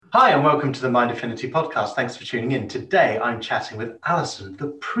Hi, and welcome to the Mind Affinity podcast. Thanks for tuning in. Today, I'm chatting with Alison, the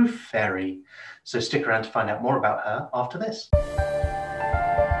Proof Fairy. So stick around to find out more about her after this.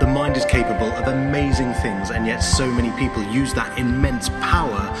 The mind is capable of amazing things, and yet so many people use that immense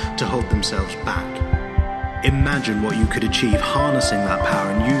power to hold themselves back. Imagine what you could achieve harnessing that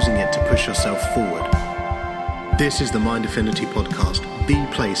power and using it to push yourself forward. This is the Mind Affinity podcast,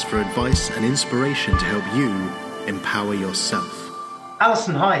 the place for advice and inspiration to help you empower yourself.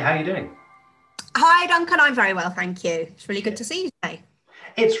 Alison, hi, how are you doing? Hi, Duncan. I'm very well, thank you. It's really good to see you today.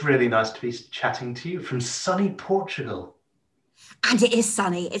 It's really nice to be chatting to you from sunny Portugal. And it is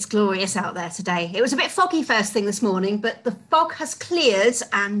sunny. It's glorious out there today. It was a bit foggy first thing this morning, but the fog has cleared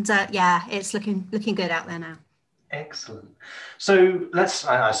and it's looking good out there now. Excellent. So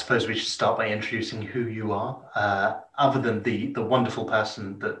I suppose we should start by introducing who you are, other than the wonderful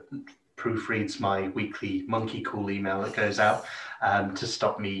person that proofreads my weekly monkey call email that goes out to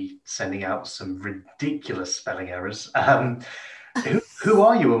stop me sending out some ridiculous spelling errors. Who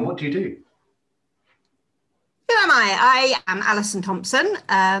are you and what do you do? Who am I? I am Alison Thompson.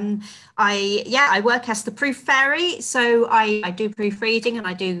 I work as the Proof Fairy. So I do proofreading and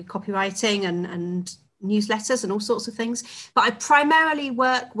I do copywriting and newsletters and all sorts of things. But I primarily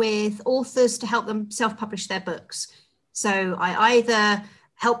work with authors to help them self-publish their books. So I either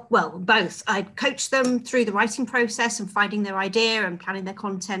both. I coach them through the writing process and finding their idea and planning their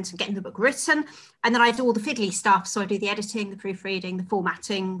content and getting the book written. And then I do all the fiddly stuff. So I do the editing, the proofreading, the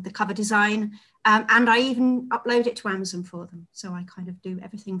formatting, the cover design. And I even upload it to Amazon for them. So I kind of do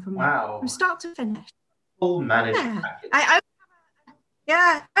everything from start to finish. Full managed.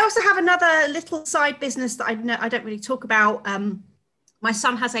 Yeah. I also have another little side business that I don't really talk about. My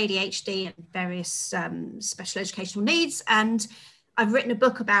son has ADHD and various special educational needs. And I've written a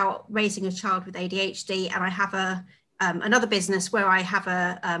book about raising a child with ADHD, and I have another business where I have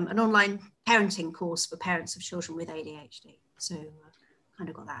an online parenting course for parents of children with ADHD. So kind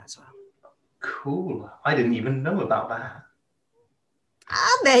of got that as well. Cool. I didn't even know about that.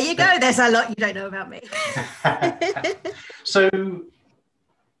 There you go. There's a lot you don't know about me. So,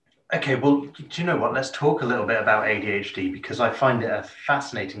 okay, well, do you know what? Let's talk a little bit about ADHD because I find it a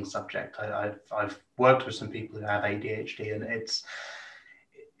fascinating subject. I've worked with some people who have ADHD, and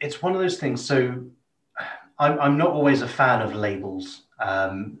it's one of those things. So I'm not always a fan of labels.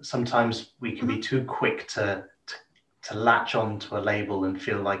 Sometimes we can be too quick to latch on to a label and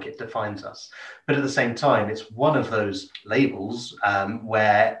feel like it defines us. But at the same time, it's one of those labels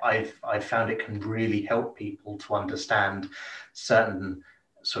where I've found it can really help people to understand certain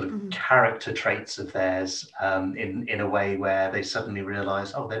sort of character traits of theirs in a way where they suddenly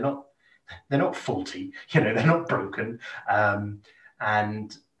realize, oh, they're not faulty, they're not broken.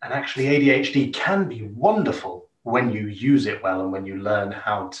 And actually ADHD can be wonderful when you use it well and when you learn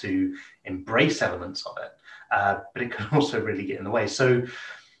how to embrace elements of it. But it can also really get in the way. So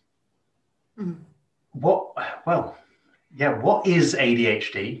what is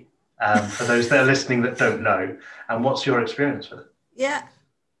ADHD for those that are listening that don't know, and what's your experience with it? Yeah.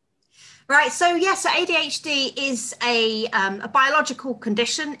 Right. So yes, ADHD is a biological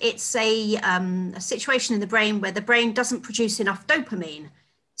condition. It's a situation in the brain where the brain doesn't produce enough dopamine.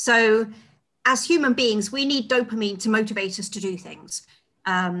 So as human beings, we need dopamine to motivate us to do things.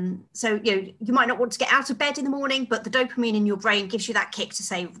 So you might not want to get out of bed in the morning, but the dopamine in your brain gives you that kick to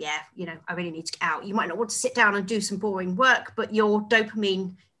say, I really need to get out. You might not want to sit down and do some boring work, but your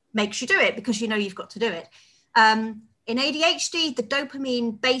dopamine makes you do it because you've got to do it. In ADHD, the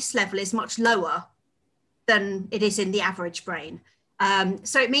dopamine base level is much lower than it is in the average brain.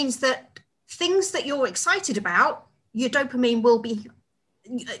 So it means that things that you're excited about, your dopamine will be,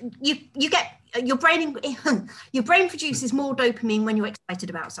 your brain produces more dopamine when you're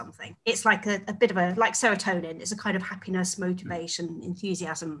excited about something. It's like a bit of like serotonin. It's a kind of happiness, motivation,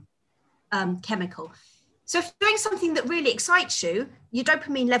 enthusiasm chemical. So if you're doing something that really excites you, your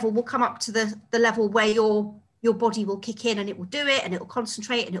dopamine level will come up to the level where your body will kick in and it will do it and it will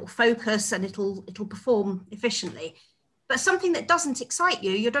concentrate and it will focus and it'll perform efficiently. But something that doesn't excite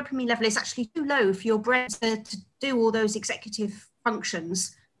you, your dopamine level is actually too low for your brain to do all those executive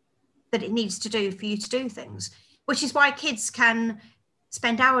functions that it needs to do for you to do things, which is why kids can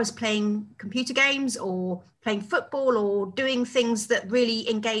spend hours playing computer games or playing football or doing things that really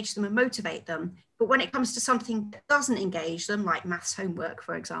engage them and motivate them. But when it comes to something that doesn't engage them, like maths homework,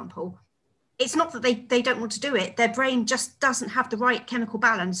 for example, it's not that they don't want to do it. Their brain just doesn't have the right chemical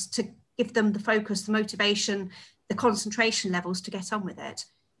balance to give them the focus, the motivation, the concentration levels to get on with it.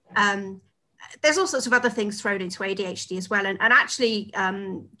 There's all sorts of other things thrown into ADHD as well. And actually,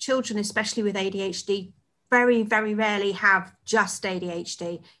 children, especially with ADHD, very, very rarely have just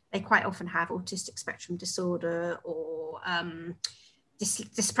ADHD. they quite often have autistic spectrum disorder or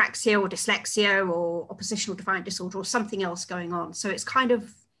dyspraxia or dyslexia or oppositional defiant disorder or something else going on. So it's kind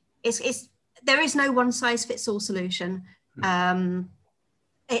of, there is no one size fits all solution.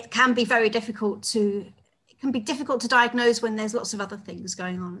 It can be very difficult to diagnose when there's lots of other things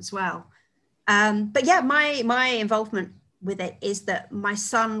going on as well. But yeah, my involvement with it is that my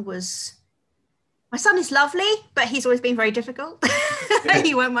son is lovely, but he's always been very difficult.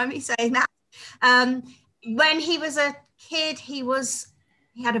 You won't mind me saying that. When he was a kid, he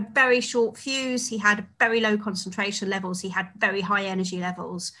had a very short fuse. He had very low concentration levels. He had very high energy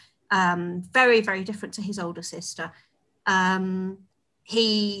levels, very, very different to his older sister. When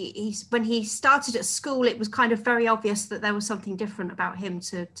he started at school, it was kind of very obvious that there was something different about him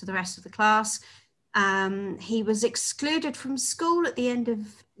to the rest of the class. He was excluded from school at the end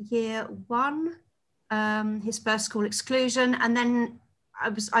of year 1, his first school exclusion. And then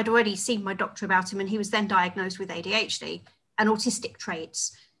I'd already seen my doctor about him, and he was then diagnosed with ADHD and autistic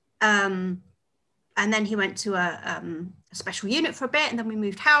traits. And then he went to a special unit for a bit, and then we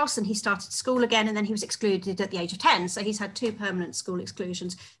moved house and he started school again, and then he was excluded at the age of 10. So he's had 2 permanent school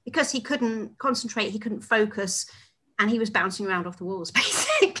exclusions because he couldn't concentrate, he couldn't focus, and he was bouncing around off the walls,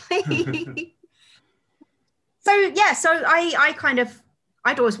 basically. So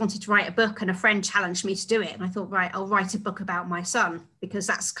I'd always wanted to write a book, and a friend challenged me to do it. And I thought, right, I'll write a book about my son, because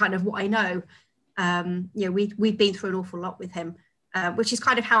that's kind of what I know. We've been through an awful lot with him. Which is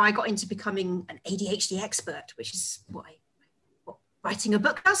kind of how I got into becoming an ADHD expert, which is what writing a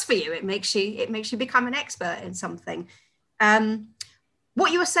book does for you. It makes you become an expert in something.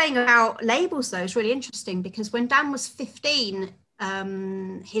 What you were saying about labels, though, is really interesting, because when Dan was 15,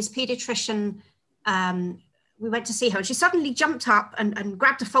 his pediatrician, we went to see her, and she suddenly jumped up and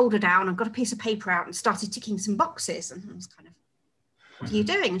grabbed a folder down and got a piece of paper out and started ticking some boxes. And I was kind of, what are you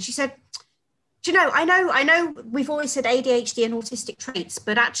doing? And she said, do you know, I know we've always said ADHD and autistic traits,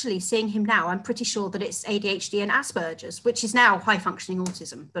 but actually seeing him now, I'm pretty sure that it's ADHD and Asperger's, which is now high functioning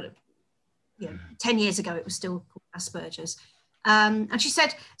autism. But 10 years ago, it was still called Asperger's. And she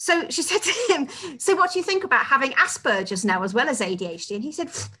said to him, so what do you think about having Asperger's now as well as ADHD? And he said,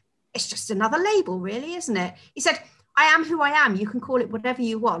 it's just another label, really, isn't it? He said, I am who I am. You can call it whatever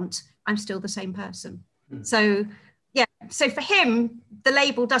you want. I'm still the same person. So yeah, so for him, the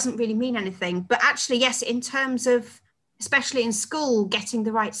label doesn't really mean anything. But actually, yes, in terms of, especially in school, getting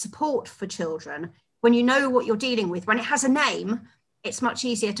the right support for children, when you know what you're dealing with, when it has a name, it's much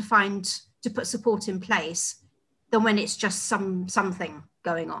easier to put support in place than when it's just something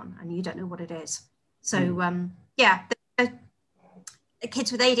going on and you don't know what it is. So the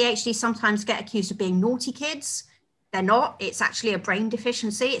kids with ADHD sometimes get accused of being naughty kids. They're not. It's actually a brain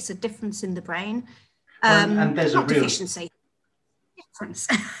deficiency. It's a difference in the brain. And there's not a real deficiency. Difference.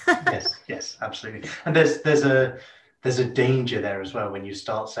 yes, absolutely. And there's a danger there as well when you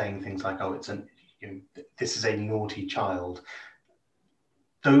start saying things like, "Oh, this is a naughty child."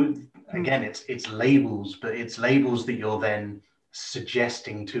 Though again, it's labels, but it's labels that you're then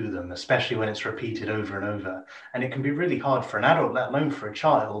suggesting to them, especially when it's repeated over and over. And it can be really hard for an adult, let alone for a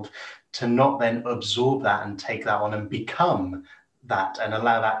child, to not then absorb that and take that on and become that and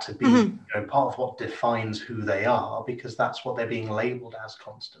allow that to be part of what defines who they are, because that's what they're being labeled as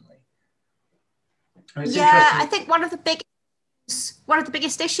constantly. I think one of the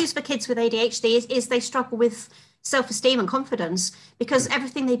biggest issues for kids with ADHD is they struggle with self-esteem and confidence, because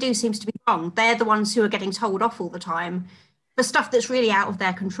everything they do seems to be wrong. They're the ones who are getting told off all the time for stuff that's really out of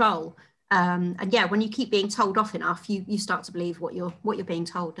their control. And when you keep being told off enough, you start to believe what you're being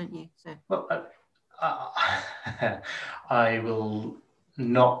told, don't you? So. Well, I will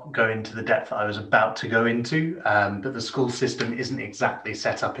not go into the depth that I was about to go into, but the school system isn't exactly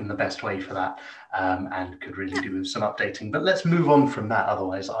set up in the best way for that, and could really do with some updating. But let's move on from that,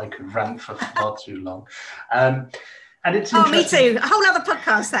 otherwise I could rant for far too long. And it's me too. A whole other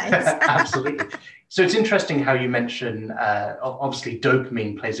podcast, that is. Absolutely. So it's interesting how you mention, obviously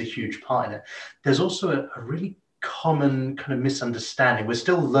dopamine plays a huge part in it. There's also a really common kind of misunderstanding. We're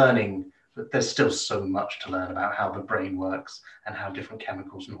still learning, but there's still so much to learn about how the brain works and how different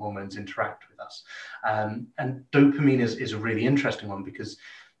chemicals and hormones interact with us. And dopamine is a really interesting one, because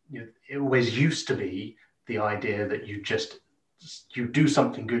it always used to be the idea that you do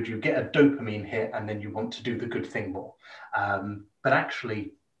something good, you get a dopamine hit, and then you want to do the good thing more. But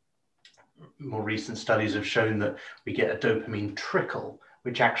actually, more recent studies have shown that we get a dopamine trickle,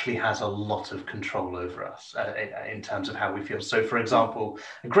 which actually has a lot of control over us in terms of how we feel. So, for example,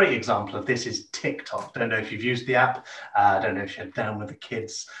 a great example of this is TikTok. Don't know if you've used the app. I don't know if you're down with the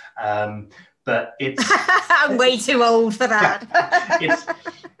kids, but it's... I'm way too old for that.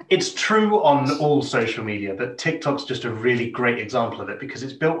 It's true on all social media, but TikTok's just a really great example of it because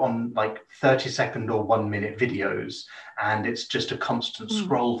it's built on like 30-second or 1-minute videos, and it's just a constant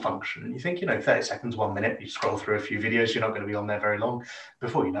scroll function. And you think, 30 seconds, 1 minute, you scroll through a few videos, you're not going to be on there very long.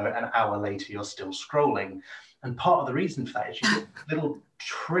 Before you know it, an hour later, you're still scrolling. And part of the reason for that is you get a little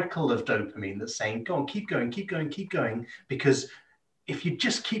trickle of dopamine that's saying, go on, keep going, keep going, keep going. Because if you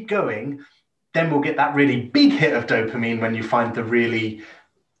just keep going, then we'll get that really big hit of dopamine when you find the really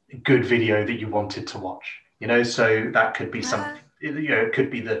good video that you wanted to watch, so that could be something, it could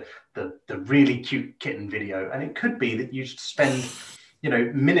be the really cute kitten video, and it could be that you spend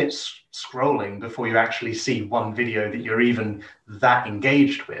minutes scrolling before you actually see one video that you're even that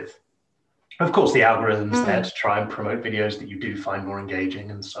engaged with. Of course, the algorithm's there to try and promote videos that you do find more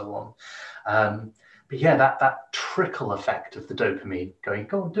engaging and so on. But yeah, that trickle effect of the dopamine going,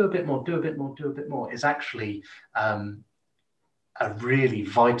 go on, do a bit more, do a bit more, do a bit more, is actually a really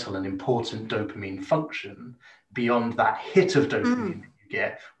vital and important dopamine function beyond that hit of dopamine that you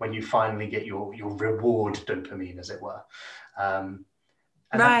get when you finally get your reward dopamine, as it were.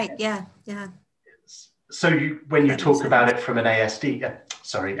 Right. Yeah. So when you talk about it from an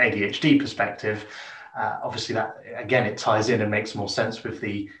ADHD perspective, obviously that, again, it ties in and makes more sense with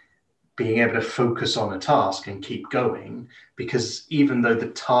the being able to focus on a task and keep going, because even though the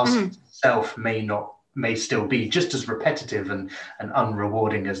task itself may still be just as repetitive and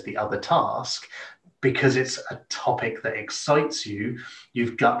unrewarding as the other task, because it's a topic that excites you,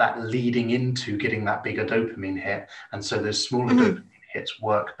 you've got that leading into getting that bigger dopamine hit. And so those smaller dopamine hits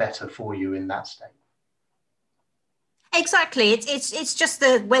work better for you in that state. Exactly. It's just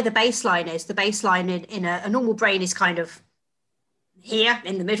where the baseline is. The baseline in a normal brain is kind of here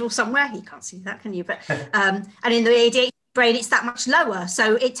in the middle somewhere. You can't see that, can you? But and in the ADHD brain, it's that much lower.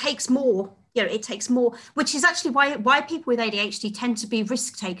 So it takes more. It takes more, which is actually why people with ADHD tend to be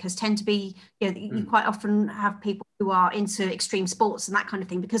risk takers, tend to be, you quite often have people who are into extreme sports and that kind of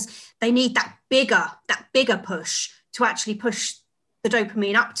thing, because they need that bigger push to actually push the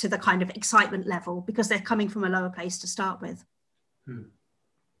dopamine up to the kind of excitement level, because they're coming from a lower place to start with.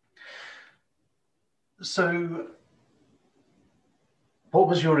 So what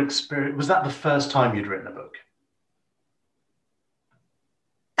was your experience? Was that the first time you'd written a book?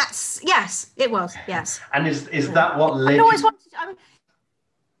 Yes, it was. Yes. And is that what led you? No, I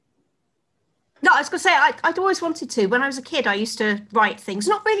was going to say, I'd always wanted to. When I was a kid, I used to write things,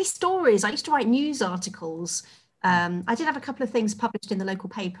 not really stories. I used to write news articles. I did have a couple of things published in the local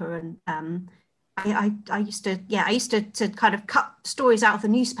paper, and I used to kind of cut stories out of the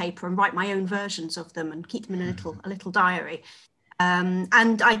newspaper and write my own versions of them and keep them in a little diary.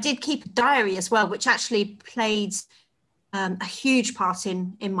 And I did keep a diary as well, which actually played a huge part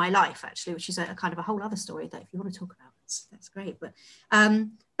in my life, actually, which is a kind of a whole other story that if you want to talk about, that's great. But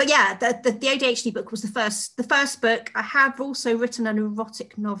yeah, the ADHD book was the first book. I have also written an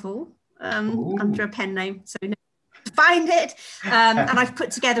erotic novel under a pen name, so no to find it. And I've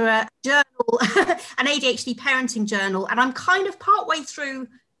put together a journal, an ADHD parenting journal, and I'm kind of partway through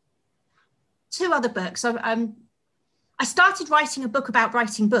 2 other books. I started writing a book about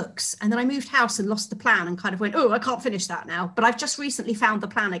writing books, and then I moved house and lost the plan and kind of went, I can't finish that now. But I've just recently found the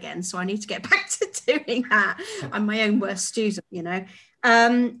plan again, so I need to get back to doing that. I'm my own worst student,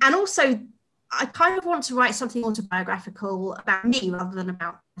 And also, I kind of want to write something autobiographical about me rather than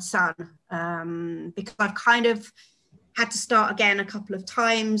about my son, because I've kind of had to start again a couple of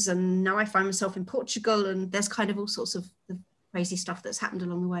times, and now I find myself in Portugal, and there's kind of all sorts of crazy stuff that's happened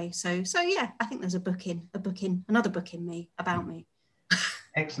along the way. So yeah, I think there's another book in me about me.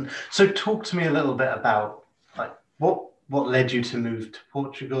 Excellent. So talk to me a little bit about what led you to move to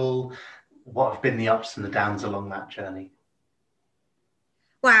Portugal. What have been the ups and the downs along that journey?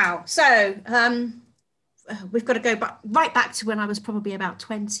 Wow. So we've got to go right back to when I was probably about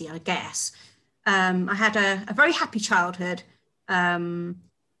 20, I guess. I had a very happy childhood with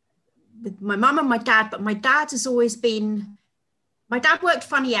my mum and my dad, but my dad worked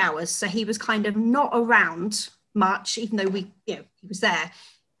funny hours, so he was kind of not around much, even though he was there,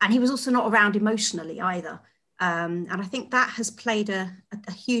 and he was also not around emotionally either. And I think that has played a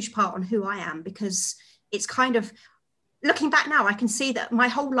huge part on who I am, because it's kind of, looking back now, I can see that my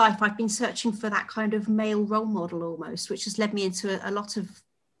whole life I've been searching for that kind of male role model almost, which has led me into a lot of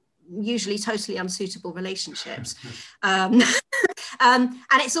usually totally unsuitable relationships. And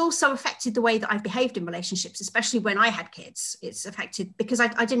it's also affected the way that I've behaved in relationships, especially when I had kids. It's affected because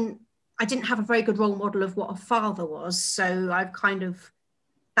I didn't have a very good role model of what a father was. So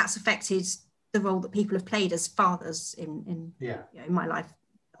that's affected the role that people have played as fathers in my life.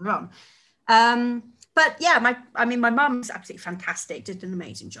 But yeah, my mum's absolutely fantastic, did an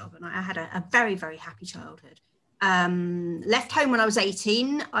amazing job, and I had a very, very happy childhood. Left home when I was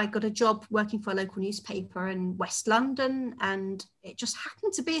 18. I got a job working for a local newspaper in West London, and it just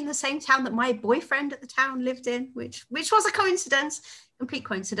happened to be in the same town that my boyfriend at the town lived in, which was a coincidence, complete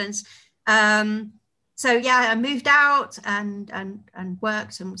coincidence. So yeah, I moved out and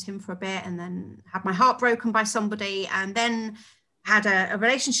worked and was him for a bit, and then had my heart broken by somebody, and then had a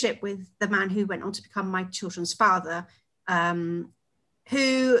relationship with the man who went on to become my children's father. And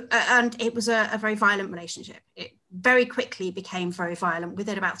it was a very violent relationship. It very quickly became very violent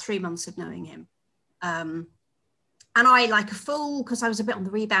within about 3 months of knowing him. And I, like a fool, because I was a bit on the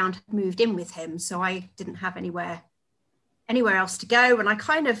rebound, moved in with him. So I didn't have anywhere else to go. And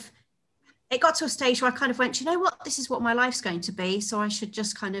it got to a stage where I kind of went, you know what, this is what my life's going to be. So I should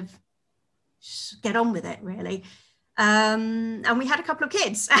just kind of get on with it, really. And we had a couple of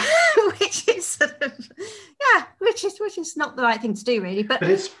kids, which is sort of, which is not the right thing to do, really. But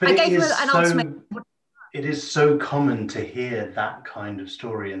I gave him an ultimate. It is so common to hear that kind of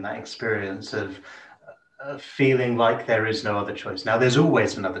story and that experience of feeling like there is no other choice. Now, there's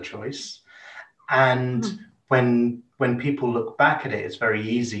always another choice, and when people look back at it, it's very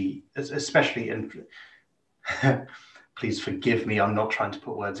easy, especially in. Please forgive me, I'm not trying to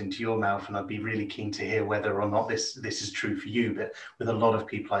put words into your mouth, and I'd be really keen to hear whether or not this is true for you. But with a lot of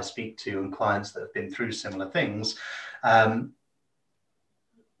people I speak to and clients that have been through similar things, at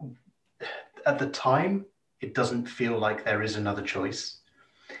the time, it doesn't feel like there is another choice.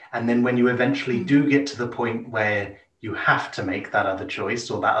 And then when you eventually do get to the point where you have to make that other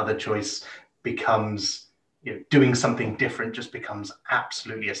choice, or that other choice becomes, doing something different just becomes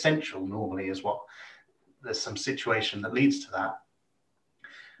absolutely essential, normally is what there's some situation that leads to that.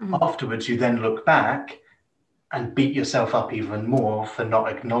 Afterwards, you then look back and beat yourself up even more for not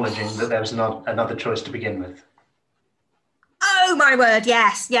acknowledging that there was not another choice to begin with. Oh my word,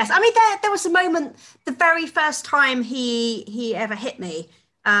 yes. I mean, there was a moment, the very first time he ever hit me,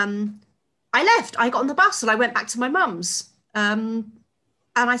 I left. I got on the bus and I went back to my mum's.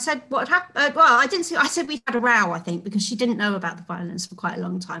 And I said, what had happened? Well, I didn't say, I said we'd had a row, I think, because she didn't know about the violence for quite a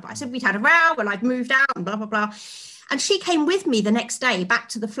long time. But I said we'd had a row and I'd moved out and blah, blah, blah. And she came with me the next day back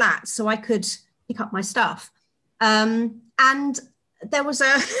to the flat so I could pick up my stuff. And there was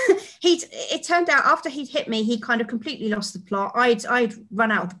it turned out after he'd hit me, he kind of completely lost the plot. I'd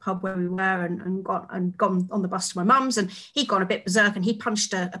run out of the pub where we were and gone on the bus to my mum's, and he'd gone a bit berserk, and he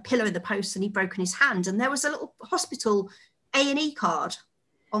punched a pillow in the post and he'd broken his hand. And there was a little hospital A&E card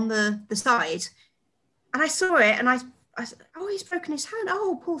on the side, and I saw it and I said, oh, he's broken his hand,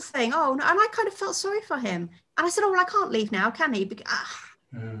 oh, poor thing, oh no. And I kind of felt sorry for him, and I said, oh, well, I can't leave now, can he?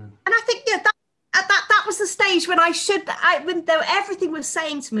 And I think that was the stage when everything was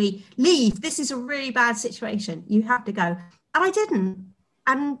saying to me, leave, this is a really bad situation, you have to go. And I didn't,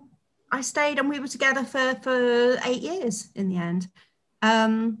 and I stayed, and we were together for 8 years in the end.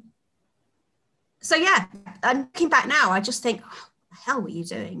 So yeah, and looking back now, I just think, oh, what the hell were you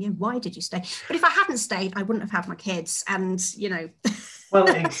doing? Why did you stay? But if I hadn't stayed, I wouldn't have had my kids, and well,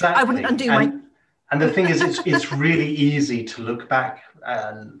 exactly. I wouldn't undo my. And the thing is, it's really easy to look back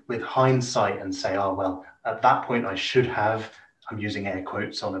with hindsight and say, oh well, at that point I should have. I'm using air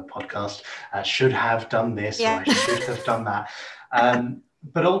quotes on a podcast. Should have done this, or I should have done that.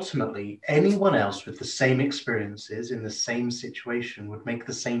 But ultimately, anyone else with the same experiences in the same situation would make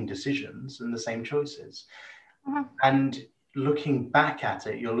the same decisions and the same choices. And looking back at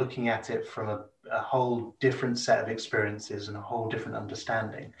it, you're looking at it from a whole different set of experiences and a whole different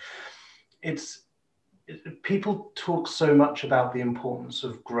understanding. People talk so much about the importance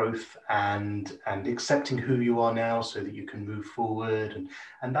of growth and accepting who you are now so that you can move forward.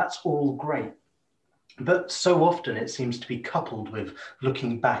 And that's all great. But so often it seems to be coupled with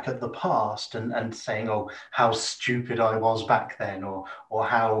looking back at the past and saying, oh, how stupid I was back then, or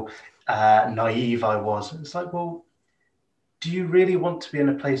how naive I was. And it's like, well, do you really want to be in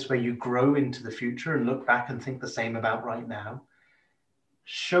a place where you grow into the future and look back and think the same about right now?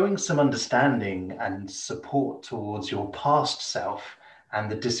 Showing some understanding and support towards your past self and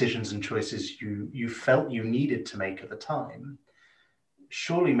the decisions and choices you felt you needed to make at the time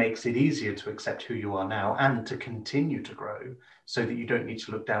surely makes it easier to accept who you are now and to continue to grow, so that you don't need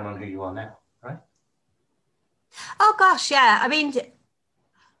to look down on who you are now, right? Oh gosh, yeah. I mean,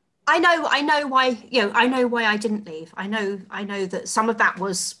 I know why, I know why I didn't leave. I know that some of that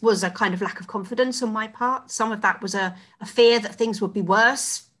was a kind of lack of confidence on my part. Some of that was a fear that things would be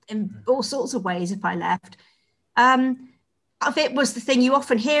worse in all sorts of ways if I left. Of it was the thing you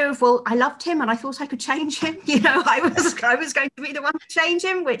often hear of, well, I loved him and I thought I could change him. I was going to be the one to change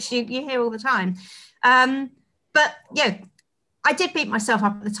him, which you hear all the time. But yeah, I did beat myself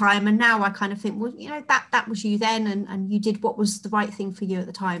up at the time, and now I kind of think, well, that was you then, and you did what was the right thing for you at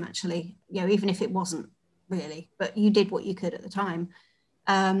the time, actually, even if it wasn't really, but you did what you could at the time.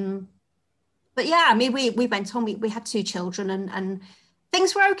 But yeah, I mean, we went on, we had 2 children, and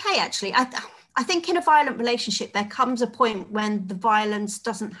things were okay, actually. I think in a violent relationship, there comes a point when the violence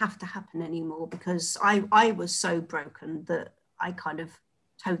doesn't have to happen anymore, because I was so broken that I kind of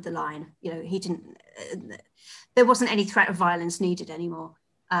towed the line. He didn't, there wasn't any threat of violence needed anymore,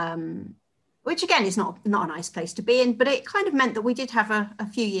 which again is not a nice place to be in, but it kind of meant that we did have a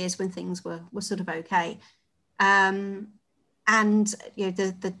few years when things were sort of okay. And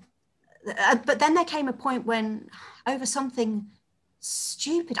but then there came a point when, over something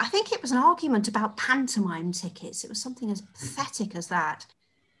stupid, I think it was an argument about pantomime tickets, it was something as pathetic as that,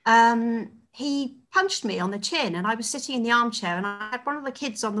 he punched me on the chin, and I was sitting in the armchair, and I had one of the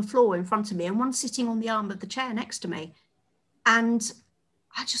kids on the floor in front of me and one sitting on the arm of the chair next to me, and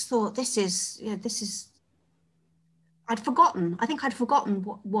I just thought, this is I think I'd forgotten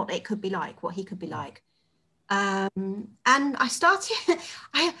what it could be like, what he could be like. And I started,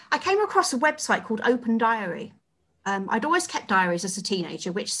 I came across a website called Open Diary. I'd always kept diaries as a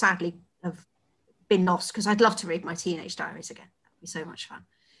teenager, which sadly have been lost, because I'd love to read my teenage diaries again. That'd be so much fun.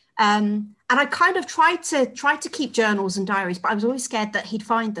 And I kind of tried to keep journals and diaries, but I was always scared that he'd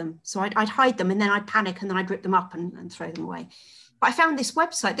find them. So I'd hide them, and then I'd panic, and then I'd rip them up and throw them away. But I found this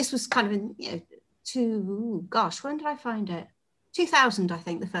website. This was kind of in, when did I find it? 2000, I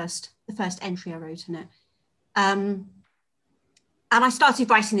think, the first entry I wrote in it. And I started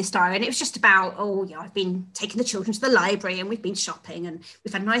writing this diary, and it was just about, I've been taking the children to the library, and we've been shopping, and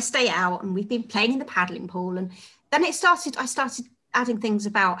we've had a nice day out, and we've been playing in the paddling pool. And then I started adding things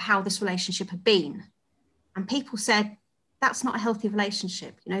about how this relationship had been. And people said, that's not a healthy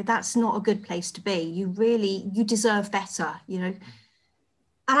relationship. That's not a good place to be. You deserve better, And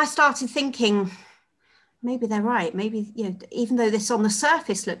I started thinking, maybe they're right. Maybe, even though this on the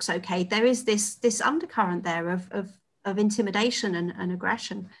surface looks okay, there is this undercurrent there of intimidation and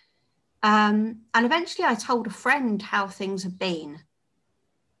aggression. And eventually I told a friend how things had been.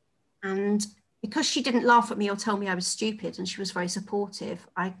 And because she didn't laugh at me or tell me I was stupid, and she was very supportive,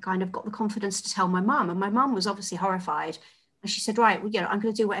 I kind of got the confidence to tell my mum. And my mum was obviously horrified. And she said, right, well, I'm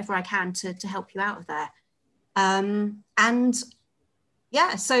going to do whatever I can to help you out of there.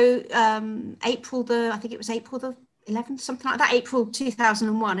 So April the 11th, something like that, April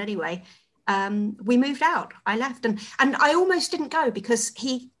 2001 anyway, we moved out. I left, and I almost didn't go, because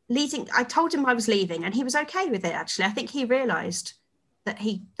I told him I was leaving, and he was okay with it, actually. I think he realised that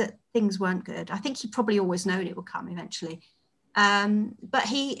things weren't good. I think he probably always known it would come eventually. But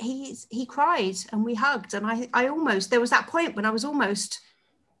he cried, and we hugged, and I almost, there was that point when I was almost,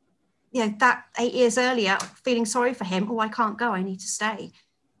 that 8 years earlier, feeling sorry for him. I can't go, I need to stay.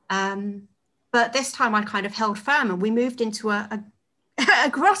 But this time I kind of held firm, and we moved into a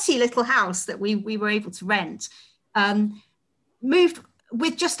grotty little house that we were able to rent. Moved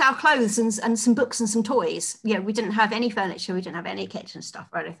with just our clothes and some books and some toys. We didn't have any furniture, we didn't have any kitchen stuff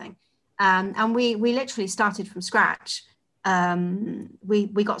or anything. And we literally started from scratch.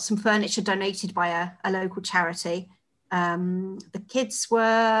 We got some furniture donated by a local charity. The kids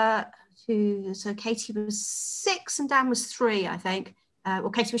were so Katie was 6 and Dan was 3, I think.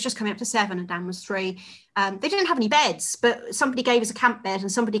 Katie was just coming up to 7 and Dan was 3. They didn't have any beds, but somebody gave us a camp bed,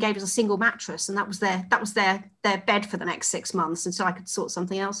 and somebody gave us a single mattress, and that was their bed for the next 6 months until I could sort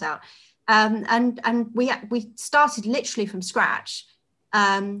something else out. And we started literally from scratch,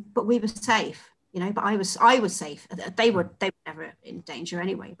 but we were safe, But I was safe. They were never in danger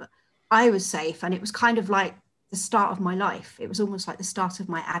anyway, but I was safe, and it was kind of like the start of my life. It was almost like the start of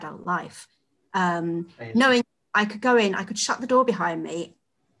my adult life. Knowing I could go in, I could shut the door behind me,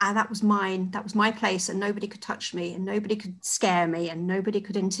 and that was mine. That was my place, and nobody could touch me, and nobody could scare me, and nobody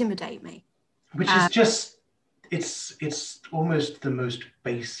could intimidate me. Which is just, it's almost the most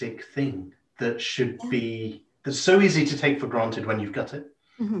basic thing that should be, that's so easy to take for granted when you've got it.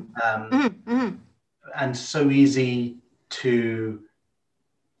 And so easy to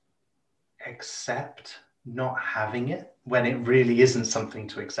accept not having it when it really isn't something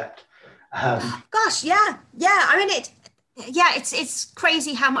to accept. Gosh, yeah. I mean, it's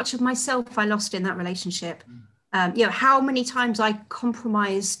crazy how much of myself I lost in that relationship. How many times I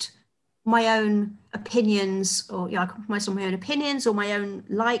compromised my own opinions, or I compromised on my own opinions or my own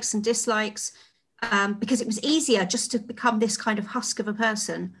likes and dislikes, because it was easier just to become this kind of husk of a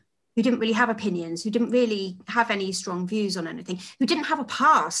person who didn't really have opinions, who didn't really have any strong views on anything, who didn't have a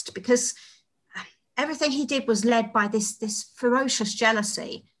past, because everything he did was led by this ferocious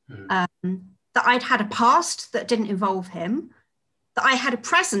jealousy. that I'd had a past that didn't involve him, that I had a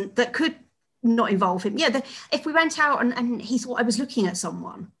present that could not involve him. Yeah, if we went out and he thought I was looking at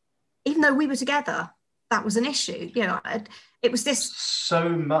someone, even though we were together, that was an issue. You know, it was this. So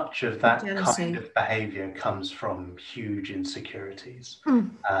much of that jealousy. kind of behavior comes from huge insecurities.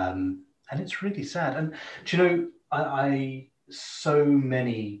 And it's really sad. And do you know, I so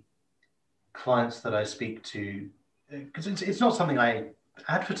many clients that I speak to, because it's not something I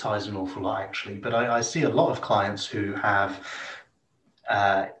advertise an awful lot actually, but I see a lot of clients who have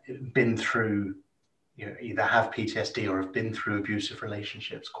been through, you know, either have PTSD or have been through abusive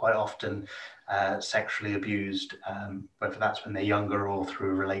relationships, quite often sexually abused, whether that's when they're younger or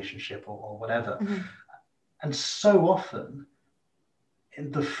through a relationship or whatever. And so often,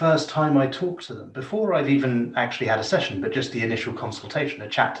 the first time I talk to them, before I've even actually had a session, but just the initial consultation, a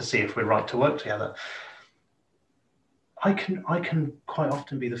chat to see if we're right to work together, I can quite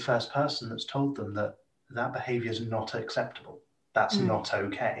often be the first person that's told them that behavior is not acceptable. That's not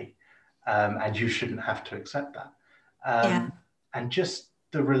okay. And you shouldn't have to accept that. And just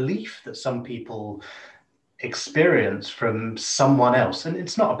the relief that some people experience from someone else, and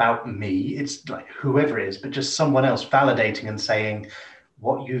it's not about me, it's like whoever it is, but just someone else validating and saying,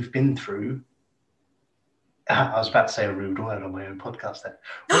 what you've been through, I was about to say a rude word on my own podcast there,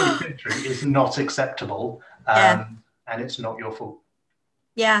 what you've been through is not acceptable, and it's not your fault.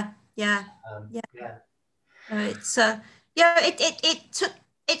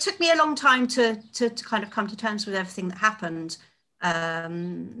 It took me a long time to kind of come to terms with everything that happened.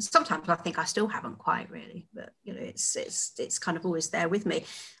 Sometimes I think I still haven't quite really, but you know, it's kind of always there with me.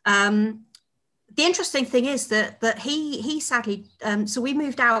 The interesting thing is that he sadly, so we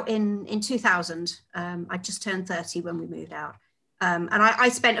moved out in 2000. I just turned 30 when we moved out. And I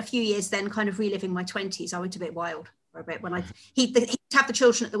spent a few years then kind of reliving my 20s. I went a bit wild for a bit when he'd have the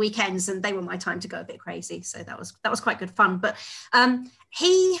children at the weekends, and they were my time to go a bit crazy. So that was quite good fun. But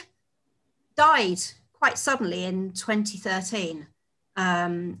he died quite suddenly in 2013.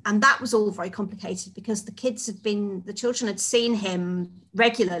 And that was all very complicated because the children had seen him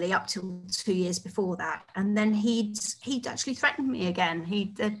regularly up till 2 years before that. And then he'd actually threatened me again.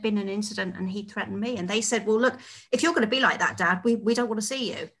 There'd been an incident and he threatened me. And they said, well, look, if you're going to be like that, Dad, we don't want to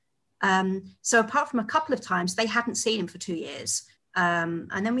see you. So apart from a couple of times, they hadn't seen him for 2 years. And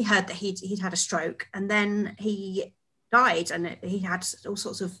then we heard that he'd had a stroke, and then he died, and he had all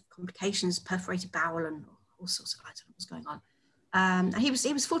sorts of complications, perforated bowel and all sorts of, I don't know what was going on. He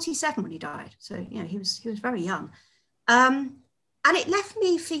was 47 when he died, so you know he was very young, and it left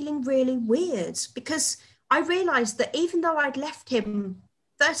me feeling really weird because I realised that even though I'd left him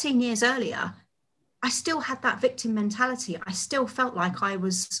 13 years earlier, I still had that victim mentality. I still felt like I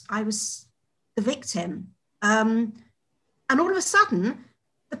was the victim, and all of a sudden,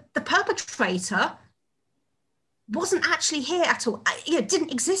 the perpetrator wasn't actually here at all. It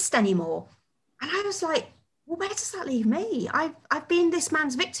didn't exist anymore, and I was like, well, where does that leave me? I've been this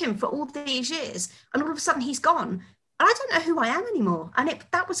man's victim for all these years, and all of a sudden he's gone, and I don't know who I am anymore. And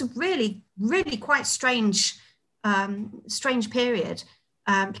that was a really, really quite strange period,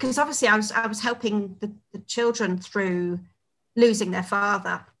 because obviously I was helping the children through losing their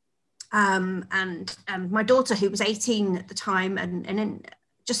father, and my daughter, who was 18 at the time, and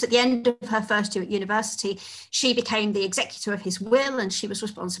just at the end of her first year at university, she became the executor of his will, and she was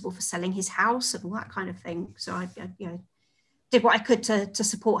responsible for selling his house and all that kind of thing. So I did what I could to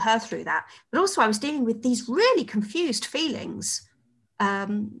support her through that. But also I was dealing with these really confused feelings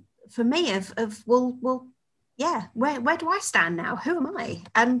for me of well, yeah, where do I stand now? Who am I?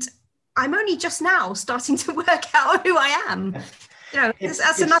 And I'm only just now starting to work out who I am. You know,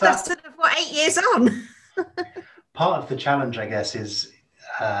 that's another sort of 8 years on. Part of the challenge, I guess, is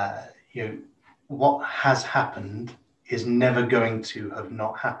what has happened is never going to have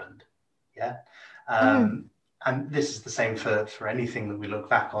not happened. And this is the same for anything that we look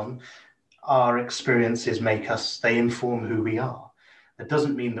back on. Our experiences they inform who we are. That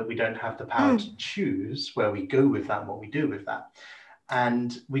doesn't mean that we don't have the power to choose where we go with that and what we do with that.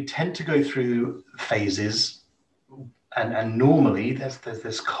 And we tend to go through phases, and normally there's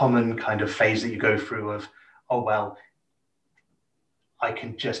this common kind of phase that you go through of, oh well, I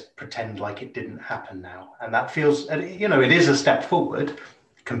can just pretend like it didn't happen now. And that feels, it is a step forward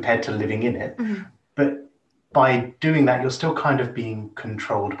compared to living in it. But by doing that, you're still kind of being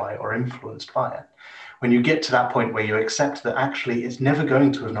controlled by it or influenced by it. When you get to that point where you accept that actually it's never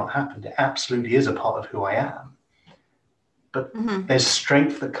going to have not happened, it absolutely is a part of who I am. But there's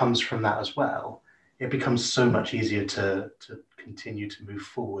strength that comes from that as well. It becomes so much easier to continue to move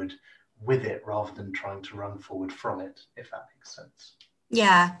forward with it rather than trying to run forward from it, if that makes sense.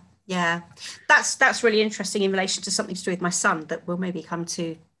 Yeah, Yeah, that's really interesting in relation to something to do with my son that we'll maybe come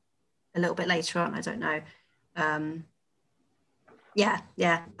to a little bit later on. I don't know. Yeah,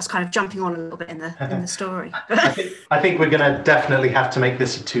 that's kind of jumping on a little bit in the story. I think we're going to definitely have to make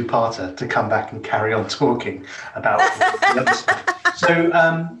this a two-parter to come back and carry on talking about the other stuff. So,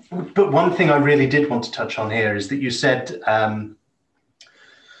 but one thing I really did want to touch on here is that you said,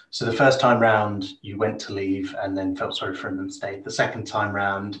 so the first time round you went to leave and then felt sorry for him and stayed. The second time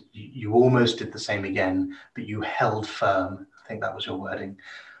round, you almost did the same again, but you held firm. I think that was your wording.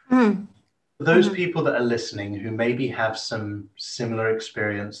 Mm. Those people that are listening who maybe have some similar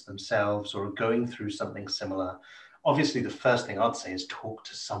experience themselves or are going through something similar, obviously the first thing I'd say is talk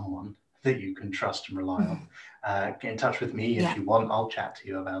to someone that you can trust and rely on. Get in touch with me if you want. I'll chat to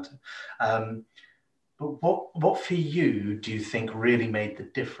you about it. But what for you do you think really made the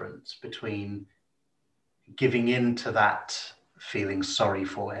difference between giving in to that feeling sorry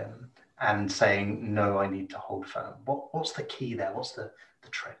for him and saying, no, I need to hold firm? What's the key there? What's the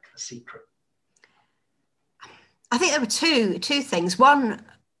trick, the secret? I think there were two things. One,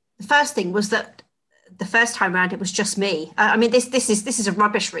 the first thing was that the first time around, it was just me. I mean, this is a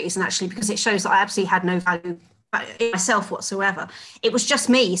rubbish reason, actually, because it shows that I absolutely had no value in myself whatsoever. It was just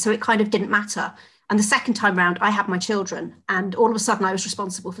me, so it kind of didn't matter. And the second time round, I had my children, and all of a sudden I was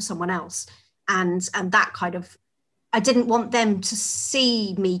responsible for someone else. And that kind of, I didn't want them to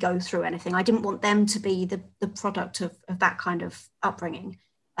see me go through anything. I didn't want them to be the product of that kind of upbringing.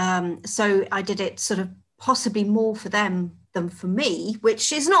 So I did it sort of possibly more for them than for me,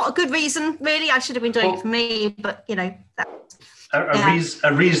 which is not a good reason, really. I should have been doing it for me, but a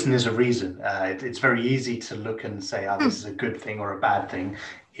reason is a reason. It's very easy to look and say, this is a good thing or a bad thing.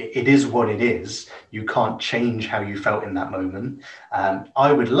 It is what it is. You can't change how you felt in that moment.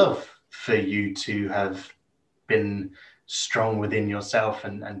 I would love for you to have been strong within yourself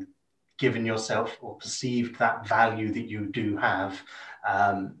and given yourself or perceived that value that you do have,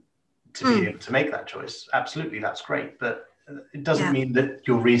 to be able to make that choice. Absolutely, that's great. But it doesn't mean that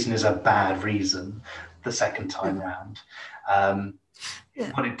your reason is a bad reason the second time round.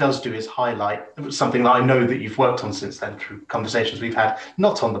 What it does do is highlight something that I know that you've worked on since then through conversations we've had,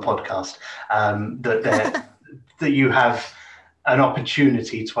 not on the podcast, that you have an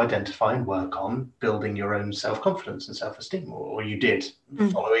opportunity to identify and work on building your own self-confidence and self-esteem, or you did,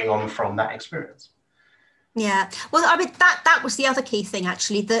 following on from that experience. Yeah, well, I mean, that was the other key thing,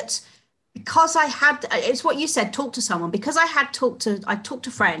 actually, that because I had, it's what you said, talk to someone, because I talked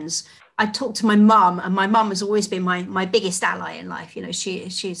to friends, I talked to my mum, and my mum has always been my biggest ally in life. You know, she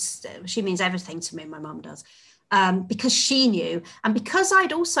means everything to me, my mum does, because she knew, and because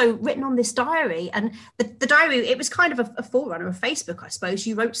I'd also written on this diary, and the diary, it was kind of a forerunner of Facebook, I suppose.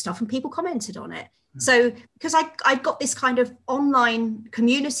 You wrote stuff and people commented on it. So because I got this kind of online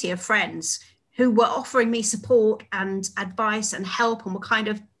community of friends who were offering me support and advice and help and were kind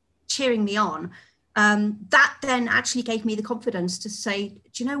of cheering me on, that then actually gave me the confidence to say,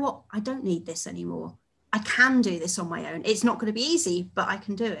 do you know what? I don't need this anymore. I can do this on my own. It's not going to be easy, but I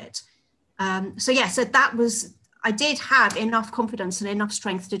can do it. So that was, I did have enough confidence and enough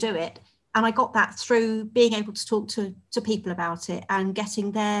strength to do it. And I got that through being able to talk to people about it and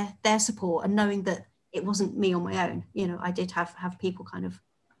getting their support and knowing that it wasn't me on my own. You know, I did have people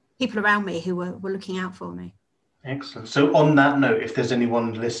around me who were looking out for me. Excellent. So on that note, if there's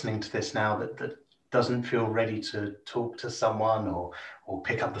anyone listening to this now that doesn't feel ready to talk to someone or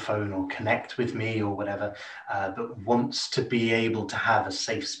pick up the phone or connect with me or whatever, but wants to be able to have a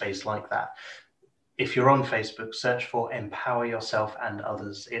safe space like that, if you're on Facebook, search for Empower Yourself and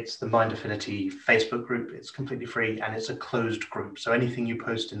Others. It's the Mind Affinity Facebook group. It's completely free and it's a closed group. So anything you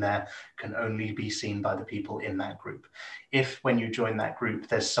post in there can only be seen by the people in that group. If when you join that group,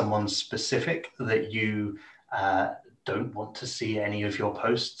 there's someone specific that you don't want to see any of your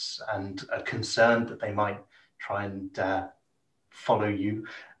posts and are concerned that they might try and follow you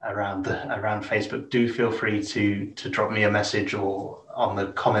around Facebook, do feel free to drop me a message or on the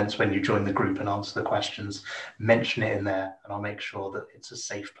comments when you join the group and answer the questions. Mention it in there and I'll make sure that it's a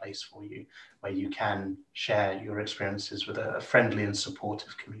safe place for you where you can share your experiences with a friendly and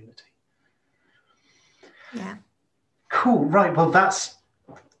supportive community. Yeah. Cool. Right. Well, that's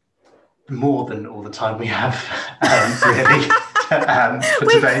more than all the time we have, really. For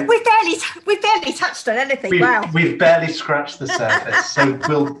today. We've barely touched on anything. We've barely scratched the surface, so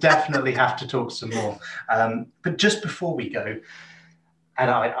we'll definitely have to talk some more. But just before we go,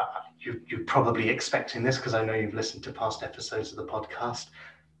 and you're probably expecting this because I know you've listened to past episodes of the podcast.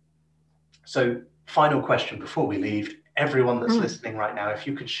 So, final question before we leave. Everyone that's listening right now, if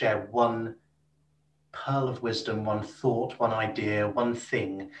you could share one pearl of wisdom, one thought, one idea, one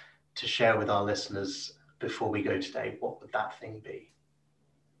thing to share with our listeners before we go today, what would that thing be?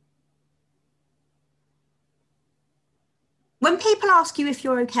 When people ask you if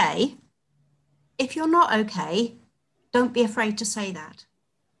you're okay, if you're not okay, don't be afraid to say that.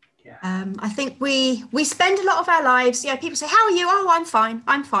 Yeah. I think we spend a lot of our lives, people say, how are you? Oh, I'm fine.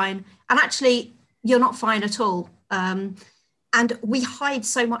 And actually, you're not fine at all. And we hide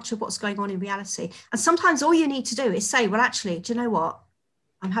so much of what's going on in reality. And sometimes all you need to do is say, well, actually, do you know what?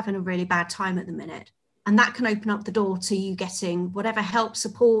 I'm having a really bad time at the minute. And that can open up the door to you getting whatever help,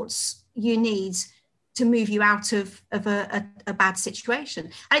 supports you need to move you out of a bad situation.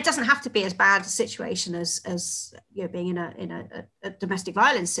 And it doesn't have to be as bad a situation as being in a domestic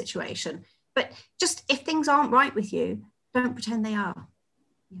violence situation. But just if things aren't right with you, don't pretend they are.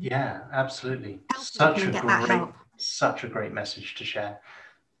 Yeah, absolutely. Such a great message to share.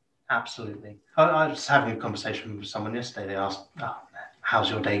 Absolutely. I was having a conversation with someone yesterday. They asked, how's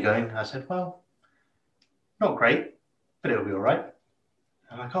your day going? I said, well, not great, but it'll be all right.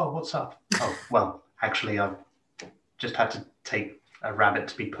 I'm like, oh, what's up? Oh, well, actually, I've just had to take a rabbit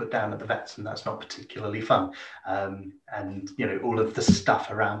to be put down at the vet's, and that's not particularly fun. And, all of the stuff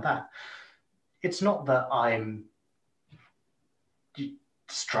around that. It's not that I'm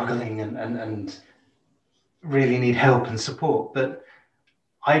struggling and really need help and support, but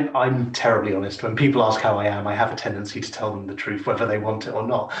I'm terribly honest. When people ask how I am, I have a tendency to tell them the truth, whether they want it or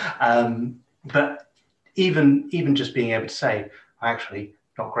not. But even just being able to say, actually,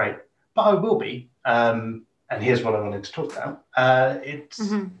 not great, but I will be. And here's what I wanted to talk about.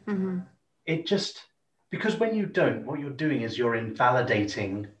 It just, because when you don't, what you're doing is you're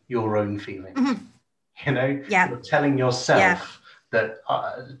invalidating your own feelings. You're telling yourself that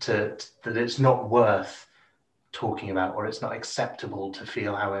it's not worth talking about, or it's not acceptable to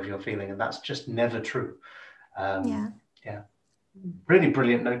feel however you're feeling, and that's just never true. Really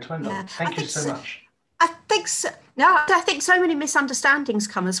brilliant note to end on. Thank you so much. I think so many misunderstandings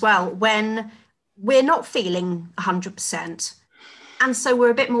come as well when we're not feeling 100%, and so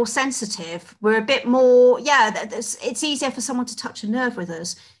we're a bit more sensitive, we're a bit more it's easier for someone to touch a nerve with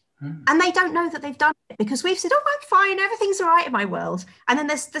us. And they don't know that they've done it, because we've said, oh, I'm fine, everything's all right in my world. And then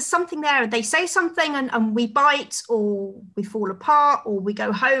there's something there, and they say something and we bite, or we fall apart, or we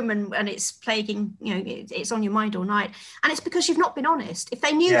go home and it's plaguing, it's on your mind all night. And it's because you've not been honest. If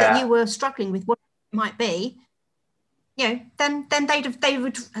they knew that you were struggling with what it might be, then they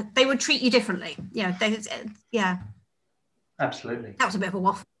would treat you differently. Absolutely. That was a bit of a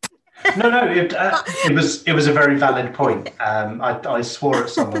waffle. No, it was a very valid point. I swore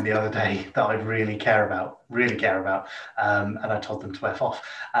at someone the other day that I really care about, and I told them to F off.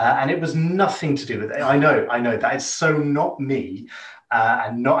 And it was nothing to do with it. I know that is so not me,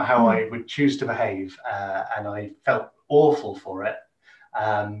 and not how I would choose to behave. And I felt awful for it.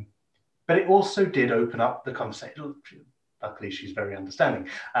 But it also did open up the conversation. Luckily, she's very understanding.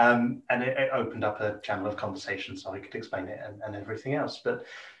 And it opened up a channel of conversation so I could explain it and everything else. But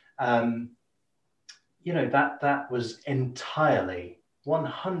that was entirely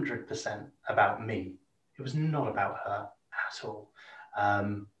 100% about me. It was not about her at all.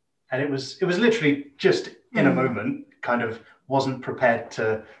 And it was literally just in a moment, kind of wasn't prepared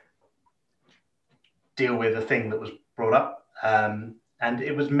to deal with a thing that was brought up. And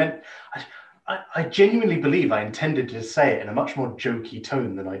it was meant, I genuinely believe I intended to say it in a much more jokey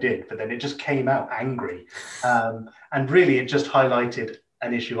tone than I did, but then it just came out angry. And really it just highlighted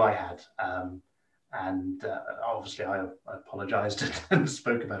an issue I had. And obviously I apologized and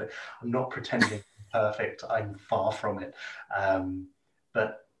spoke about it. I'm not pretending perfect. I'm far from it.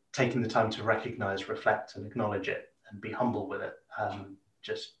 But taking the time to recognize, reflect, and acknowledge it and be humble with it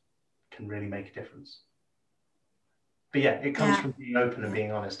just can really make a difference. But it comes from being open and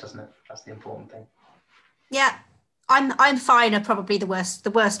being honest, doesn't it? That's the important thing. Yeah. I'm fine are probably the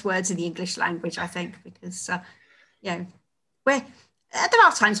worst words in the English language, I think, because there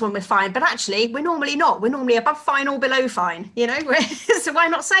are times when we're fine, but actually we're normally not. We're normally above fine or below fine, so why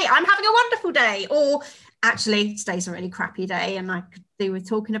not say I'm having a wonderful day, or actually today's a really crappy day and I could do with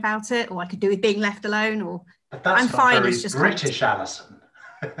talking about it, or I could do with being left alone, or but that's I'm not fine. Very it's just British, Alison.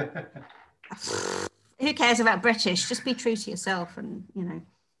 Who cares about British? Just be true to yourself, and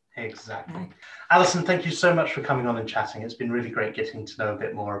Exactly. Alison, thank you so much for coming on and chatting. It's been really great getting to know a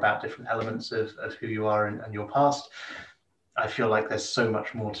bit more about different elements of who you are and your past. I feel like there's so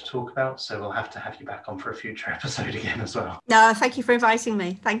much more to talk about, so we'll have to have you back on for a future episode again as well. No, thank you for inviting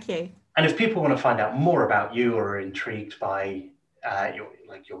me. Thank you. And if people want to find out more about you or are intrigued by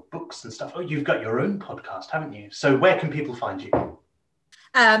your books and stuff, you've got your own podcast, haven't you? So where can people find you?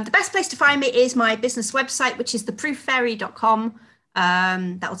 The best place to find me is my business website, which is theprooffairy.com.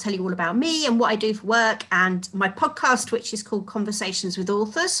 That will tell you all about me and what I do for work, and my podcast, which is called Conversations with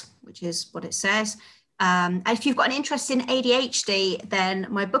Authors, which is what it says. And if you've got an interest in ADHD, then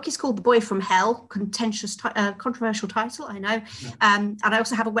my book is called The Boy from Hell, controversial title, I know. And I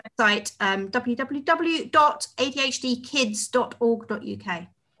also have a website, www.adhdkids.org.uk.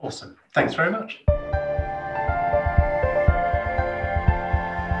 Awesome. Thanks very much.